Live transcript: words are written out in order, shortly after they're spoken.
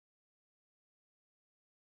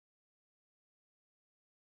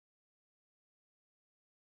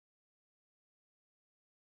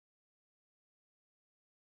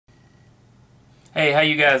Hey, how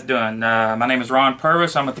you guys doing? My name is Ron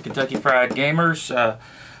Purvis. I'm with the Kentucky Fried Gamers. A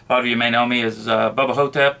lot of you may know me as Bubba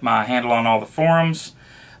Hotep, my handle on all the forums.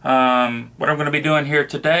 What I'm going to be doing here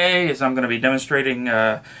today is I'm going to be demonstrating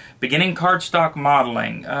beginning cardstock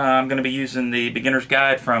modeling. I'm going to be using the beginner's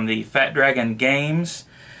guide from the Fat Dragon Games.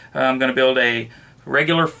 I'm going to build a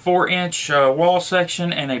regular 4-inch wall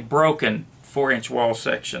section and a broken 4-inch wall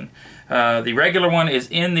section. The regular one is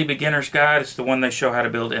in the beginner's guide. It's the one they show how to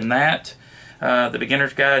build in that. The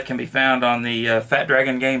beginner's guide can be found on the Fat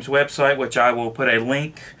Dragon Games website, which I will put a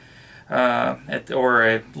link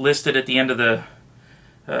listed at the end of the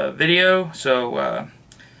video. So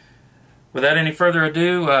without any further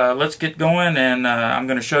ado, let's get going, and I'm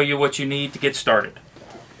going to show you what you need to get started.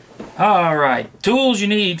 Alright, tools you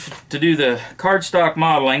need to do the cardstock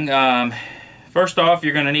modeling. First off,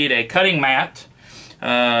 you're going to need a cutting mat.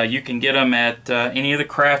 You can get them at any of the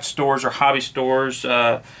craft stores or hobby stores.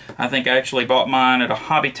 I think I actually bought mine at a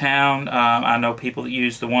Hobby Town. I know people that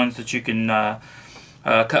use the ones that you can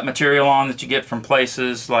cut material on that you get from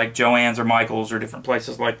places like Joann's or Michael's or different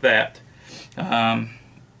places like that.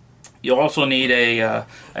 You'll also need a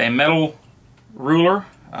metal ruler.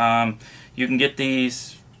 You can get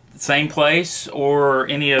these the same place or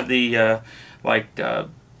any of the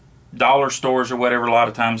dollar stores or whatever. A lot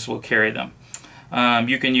of times will carry them.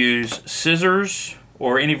 You can use scissors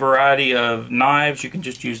or any variety of knives. You can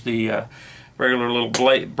just use the regular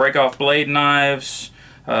little break-off blade knives,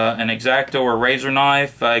 an X-Acto or razor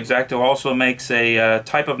knife. X-Acto also makes a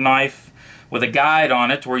type of knife with a guide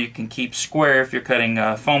on it where you can keep square if you're cutting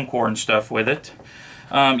foam core and stuff with it.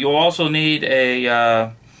 You'll also need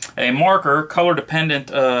a marker, color dependent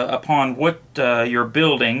upon what you're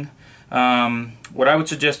building. What I would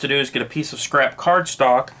suggest to do is get a piece of scrap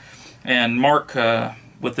cardstock and mark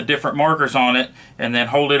with the different markers on it, and then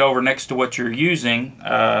hold it over next to what you're using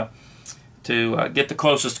to get the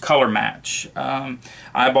closest color match.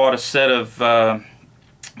 I bought a set of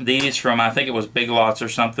these from, I think it was Big Lots or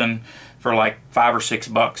something, for like $5 or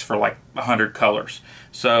 $6 for like 100 colors.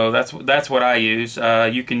 So that's what I use.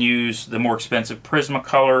 You can use the more expensive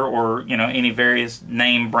Prismacolor or any various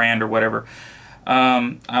name brand or whatever.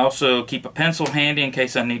 I also keep a pencil handy in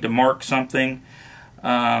case I need to mark something.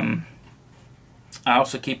 I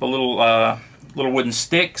also keep a little wooden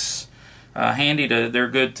sticks handy. They're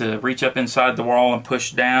good to reach up inside the wall and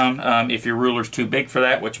push down if your ruler's too big for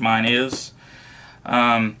that, which mine is.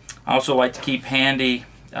 I also like to keep handy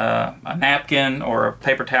a napkin or a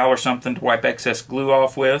paper towel or something to wipe excess glue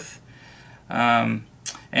off with. And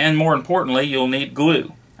more importantly, you'll need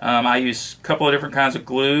glue. I use a couple of different kinds of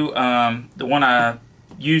glue. The one I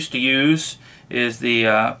used to use is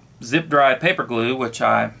the zip-dried paper glue, which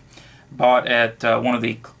I bought at one of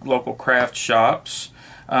the local craft shops.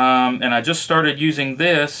 And I just started using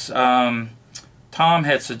this. Tom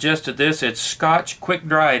had suggested this. It's Scotch Quick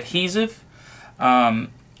Dry Adhesive.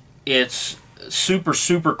 It's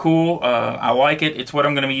super cool. I like it. It's what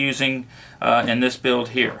I'm going to be using in this build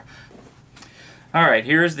here. Alright,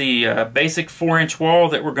 here's the basic 4-inch wall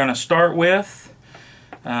that we're going to start with.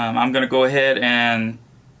 I'm going to go ahead and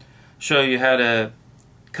show you how to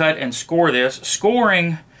cut and score this.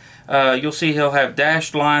 Scoring, you'll see he'll have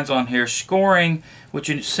dashed lines on here. Scoring, what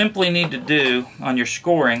you simply need to do on your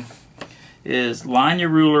scoring is line your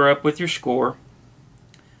ruler up with your score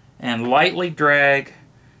and lightly drag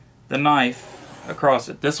the knife across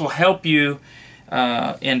it. This will help you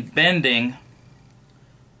in bending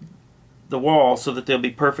the wall so that they'll be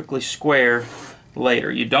perfectly square later.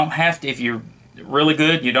 You don't have to, if you're really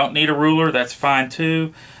good, you don't need a ruler, that's fine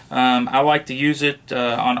too. I like to use it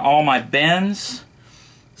on all my bends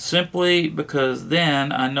simply because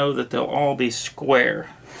then I know that they'll all be square.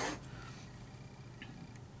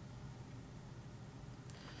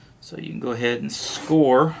 So you can go ahead and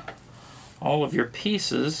score all of your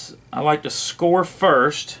pieces. I like to score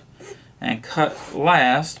first and cut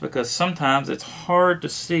last because sometimes it's hard to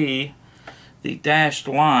see the dashed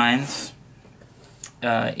lines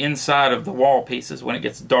inside of the wall pieces. When it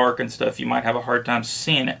gets dark and stuff, you might have a hard time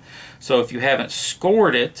seeing it. So if you haven't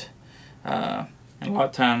scored it, and a lot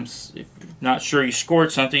of times if you're not sure you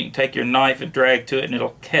scored something, you can take your knife and drag to it and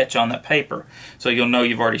it'll catch on that paper, so you'll know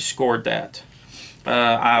you've already scored that.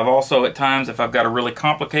 I've also at times, if I've got a really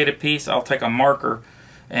complicated piece, I'll take a marker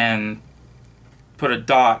and put a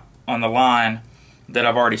dot on the line that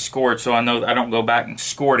I've already scored, so I know that I don't go back and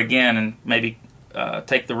score it again and maybe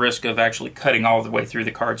take the risk of actually cutting all the way through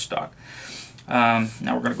the cardstock. Now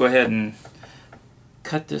we're going to go ahead and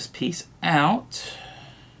cut this piece out.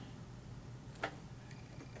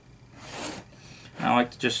 Now I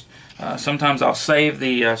like to just, sometimes I'll save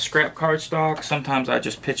the scrap cardstock, sometimes I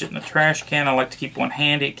just pitch it in the trash can. I like to keep one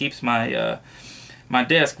handy. It keeps my, my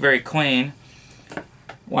desk very clean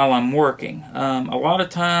while I'm working. A lot of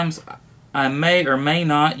times I may or may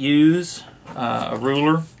not use a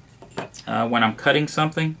ruler when I'm cutting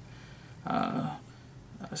something,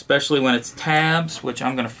 especially when it's tabs, which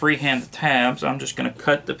I'm going to freehand the tabs. I'm just going to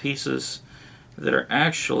cut the pieces that are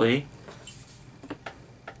actually,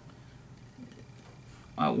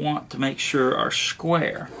 I want to make sure are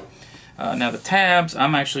square. Now the tabs,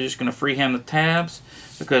 I'm actually just going to freehand the tabs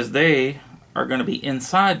because they are going to be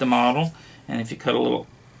inside the model, and if you cut a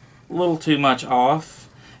little too much off,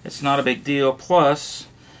 it's not a big deal. Plus,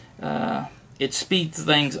 it speeds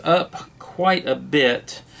things up quite a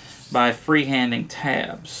bit by freehanding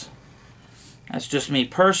tabs. That's just me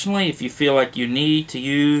personally. If you feel like you need to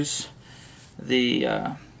use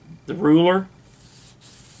the ruler,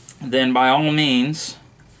 then by all means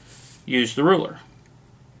use the ruler.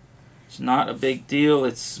 It's not a big deal.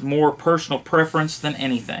 It's more personal preference than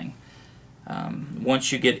anything.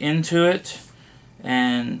 Once you get into it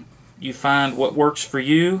and you find what works for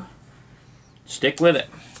you, stick with it.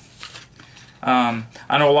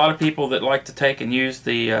 I know a lot of people that like to take and use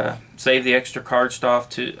the save the extra cardstock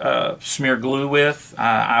to smear glue with.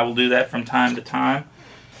 I will do that from time to time.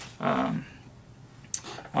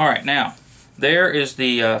 Alright, now there is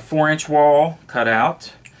the 4-inch wall cut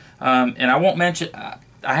out, and I won't mention,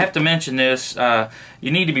 I have to mention this,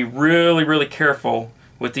 you need to be really careful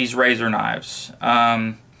with these razor knives.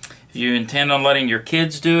 If you intend on letting your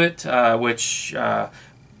kids do it, which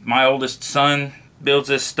my oldest son builds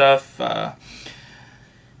this stuff,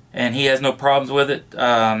 and he has no problems with it,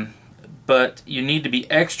 but you need to be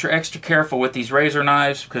extra careful with these razor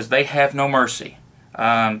knives because they have no mercy.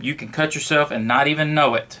 You can cut yourself and not even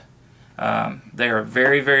know it. They are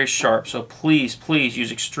very sharp, so please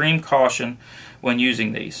use extreme caution when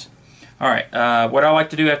using these. Alright, what I like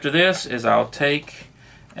to do after this is I'll take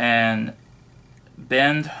and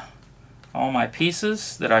bend all my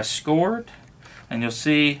pieces that I scored, and you'll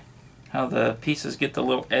see how the pieces get the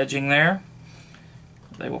little edging there.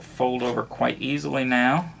 They will fold over quite easily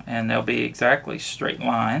now, and they'll be exactly straight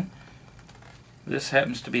line. This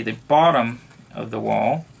happens to be the bottom of the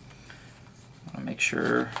wall. I'll make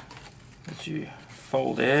sure that you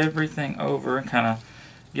fold everything over and kind of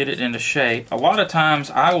get it into shape. A lot of times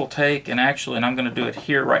I will take and actually, and I'm going to do it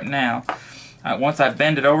here right now, once I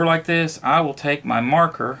bend it over like this, I will take my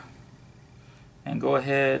marker and go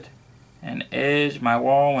ahead and edge my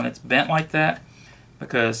wall when it's bent like that,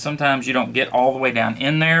 because sometimes you don't get all the way down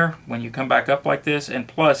in there when you come back up like this, and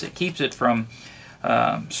plus it keeps it from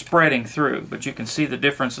spreading through. But you can see the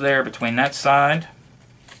difference there between that side,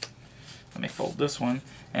 let me fold this one,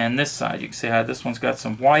 and this side. You can see how this one's got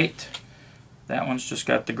some white, that one's just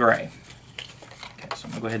got the gray. Okay, so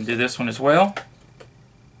I'm going to go ahead and do this one as well.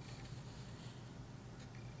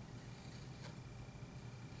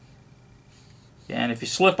 And if you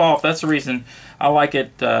slip off, that's the reason I like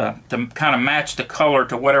it to kind of match the color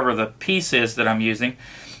to whatever the piece is that I'm using.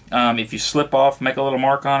 If you slip off, make a little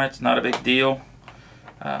mark on it. It's not a big deal.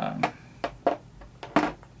 Okay,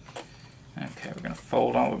 we're going to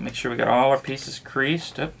fold all, make sure we got all our pieces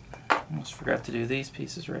creased. Oh, almost forgot to do these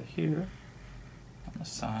pieces right here on the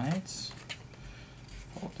sides.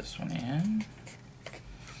 Fold this one in.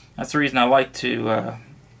 That's the reason I like to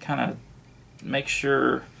kind of make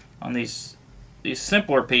sure on these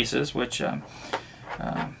simpler pieces, which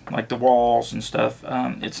like the walls and stuff,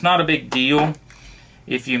 it's not a big deal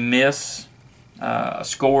if you miss a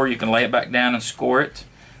score. You can lay it back down and score it.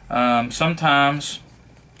 Sometimes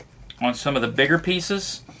on some of the bigger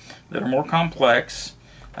pieces that are more complex,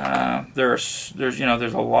 there's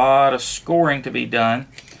a lot of scoring to be done,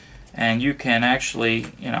 and you can actually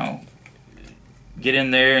get in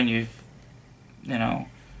there and you've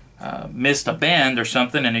missed a bend or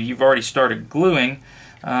something, and you've already started gluing,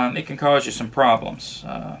 it can cause you some problems.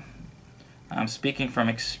 I'm speaking from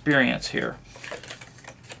experience here.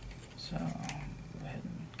 So go ahead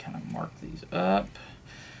and kind of mark these up.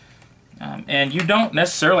 And you don't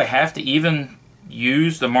necessarily have to even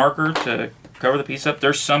use the marker to cover the piece up.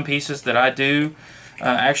 There's some pieces that I do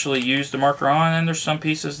actually use the marker on, and there's some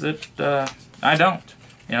pieces that I don't.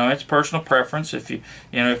 It's personal preference. If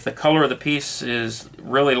if the color of the piece is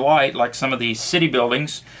really light, like some of these city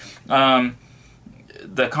buildings,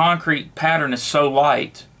 the concrete pattern is so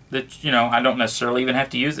light that I don't necessarily even have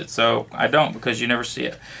to use it. So I don't, because you never see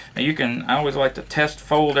it. Now I always like to test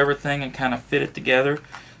fold everything and kind of fit it together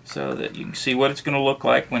so that you can see what it's going to look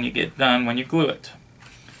like when you get done, when you glue it.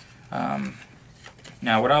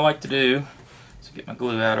 Now what I like to do is get my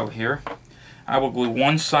glue out over here. I will glue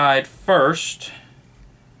one side first.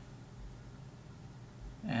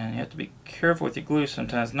 And you have to be careful with your glue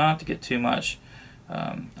sometimes not to get too much.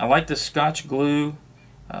 I like the Scotch glue.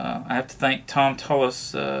 I have to thank Tom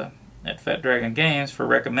Tullis at Fat Dragon Games for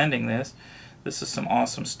recommending this. This is some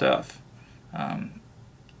awesome stuff.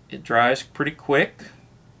 It dries pretty quick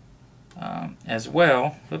as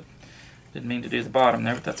well. Oop, didn't mean to do the bottom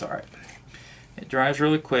there, but that's alright. It dries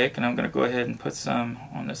really quick, and I'm going to go ahead and put some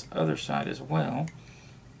on this other side as well,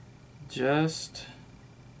 just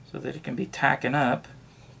so that it can be tacking up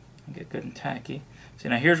and get good and tacky. See,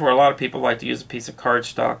 now here's where a lot of people like to use a piece of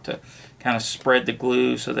cardstock to kind of spread the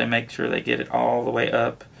glue so they make sure they get it all the way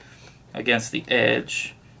up against the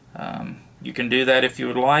edge. You can do that if you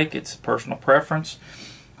would like. It's personal preference.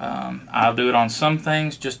 I'll do it on some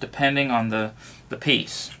things just depending on the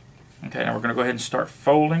piece. Okay, now we're going to go ahead and start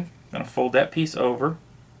folding. I'm going to fold that piece over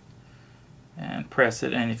and press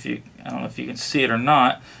it, and I don't know if you can see it or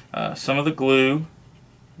not, some of the glue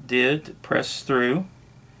did press through,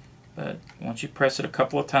 but once you press it a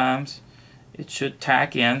couple of times it should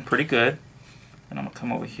tack in pretty good. And I'm going to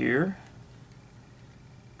come over here,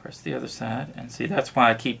 press the other side, and see, that's why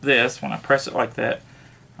I keep this. When I press it like that,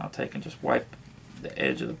 I'll take and just wipe the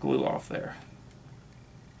edge of the glue off there.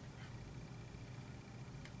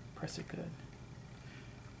 Press it good.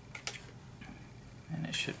 And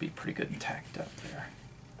it should be pretty good and tacked up there.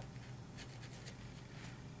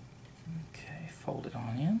 Okay, fold it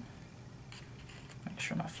on in. Make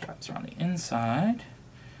sure my flaps are on the inside.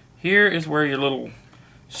 Here is where your little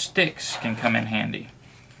sticks can come in handy.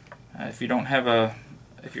 If you don't have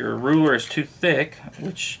if your ruler is too thick,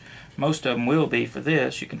 which most of them will be for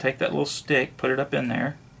this, you can take that little stick, put it up in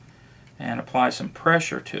there, and apply some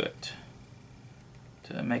pressure to it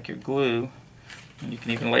to make your glue. And you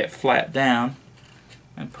can even lay it flat down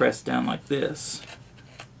and press down like this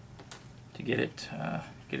to get it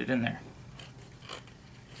in there.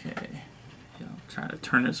 Okay, I'll try to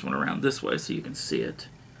turn this one around this way so you can see it.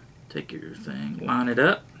 Take your thing, line it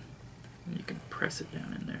up, and you can press it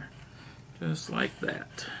down in there, just like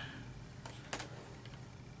that.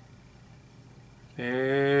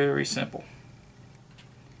 Very simple.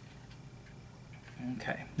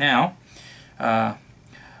 Okay, now a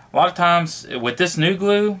lot of times with this new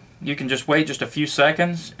glue, you can just wait just a few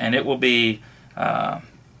seconds and it will be,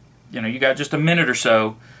 you got just a minute or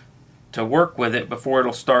so to work with it before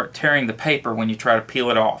it'll start tearing the paper when you try to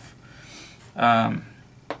peel it off. I'm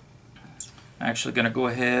actually going to go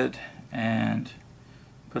ahead and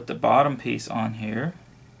put the bottom piece on here.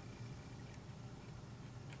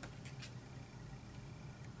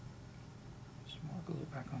 Some more glue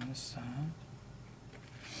back on this side.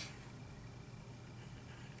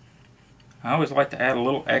 I always like to add a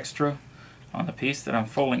little extra on the piece that I'm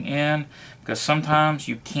folding in, because sometimes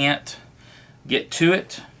you can't get to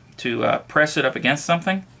it to press it up against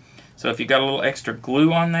something. So if you got a little extra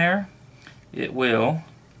glue on there, it will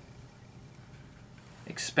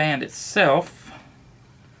expand itself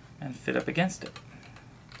and fit up against it.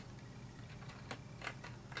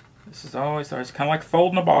 This is always kind of like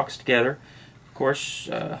folding a box together. Of course,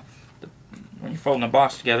 when you're folding a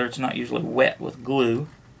box together, it's not usually wet with glue.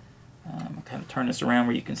 I'll kind of turn this around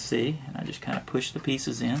where you can see, and I just kind of push the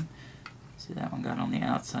pieces in. See, that one got on the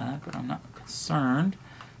outside, but I'm not concerned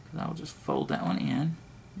because I'll just fold that one in.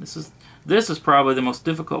 This is probably the most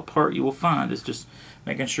difficult part you will find, is just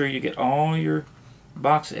making sure you get all your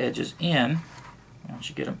box edges in. Once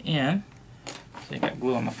you get them in, so you got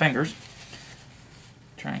glue on my fingers.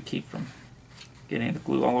 Try and keep from getting the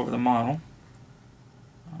glue all over the model.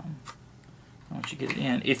 Once you get it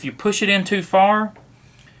in, if you push it in too far,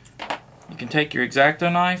 you can take your X-Acto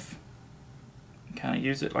knife and kind of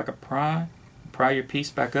use it like a pry your piece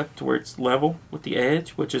back up to where it's level with the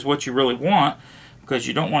edge, which is what you really want, because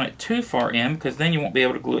you don't want it too far in, because then you won't be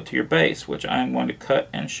able to glue it to your base, which I'm going to cut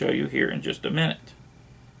and show you here in just a minute.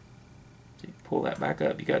 So you pull that back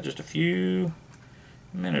up. You got just a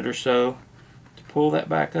minute or so to pull that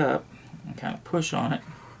back up and kind of push on it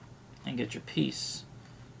and get your piece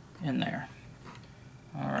in there.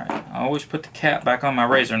 Alright, I always put the cap back on my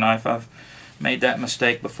razor knife. I've made that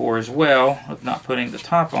mistake before as well, of not putting the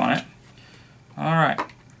top on it. Alright,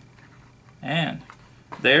 and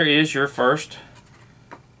there is your first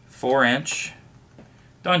 4-inch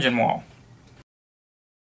dungeon wall.